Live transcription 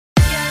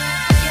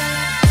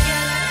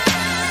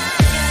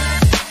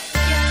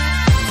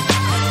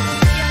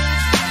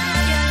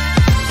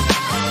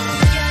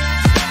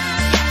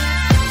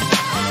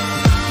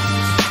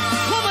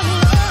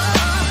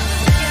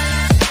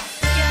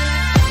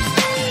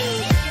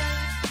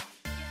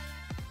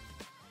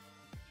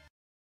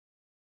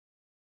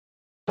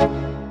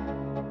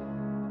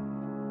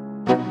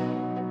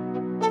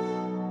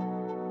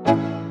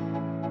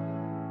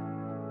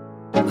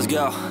Let's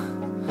go.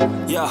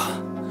 Yo,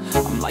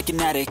 I'm like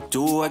an addict,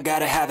 do I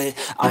gotta have it.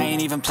 I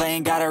ain't even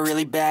playing, got a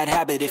really bad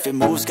habit. If it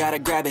moves, gotta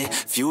grab it,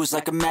 fuse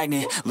like a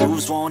magnet.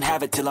 Lose, won't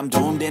have it till I'm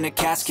doomed in a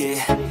casket.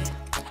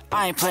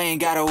 I ain't playing,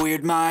 got a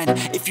weird mind.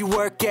 If you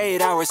work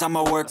 8 hours,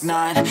 I'ma work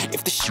 9.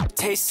 If the shit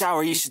tastes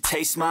sour, you should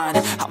taste mine.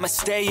 I'ma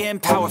stay in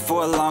power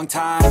for a long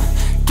time.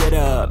 Get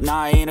up,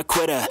 nah, I ain't a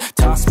quitter.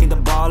 Toss me the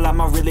ball,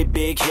 I'm a really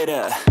big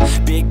hitter.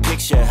 Big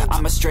picture,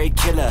 I'm a straight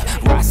killer.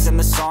 Rising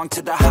the song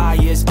to the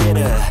highest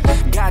bidder.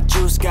 Got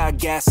juice, got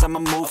gas, I'ma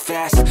move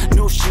fast.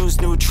 New shoes,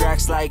 new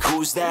tracks, like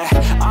who's that?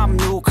 I'm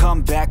new,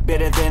 come back,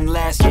 better than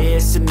last. Yeah,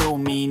 it's a new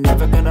me,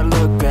 never gonna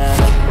look back.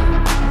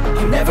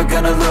 I'm never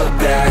gonna look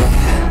back.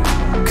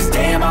 Cause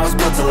damn, I was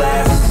built to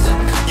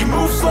last. You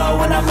move slow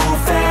and I move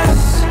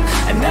fast,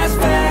 and that's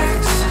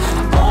facts.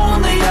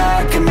 Only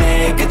I can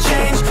make a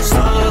change.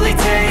 Slowly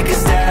take a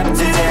step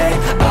today.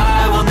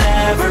 I will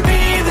never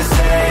be the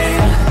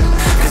same.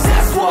 Cause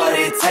that's what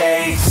it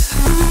takes.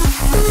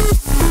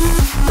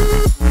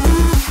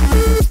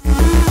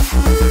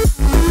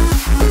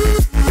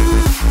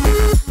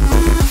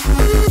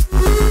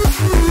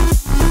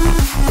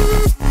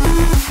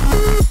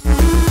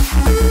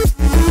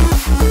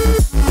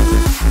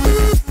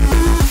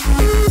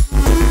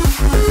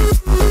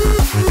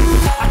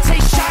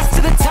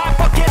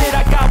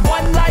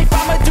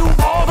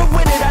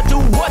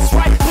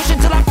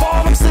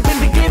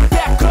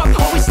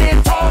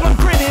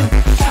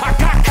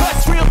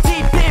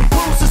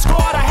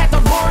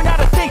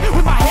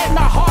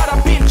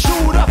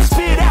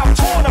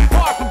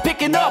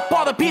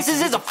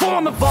 Pieces is a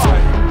form of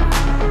art.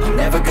 I'm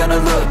never gonna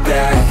look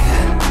back.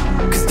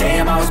 Cause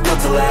damn, I was built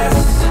to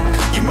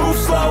last. You move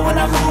slow and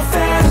I move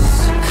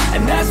fast,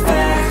 and that's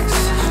facts.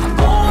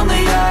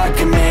 Only I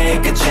can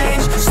make a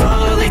change.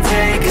 Slowly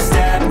take a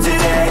step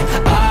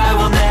today.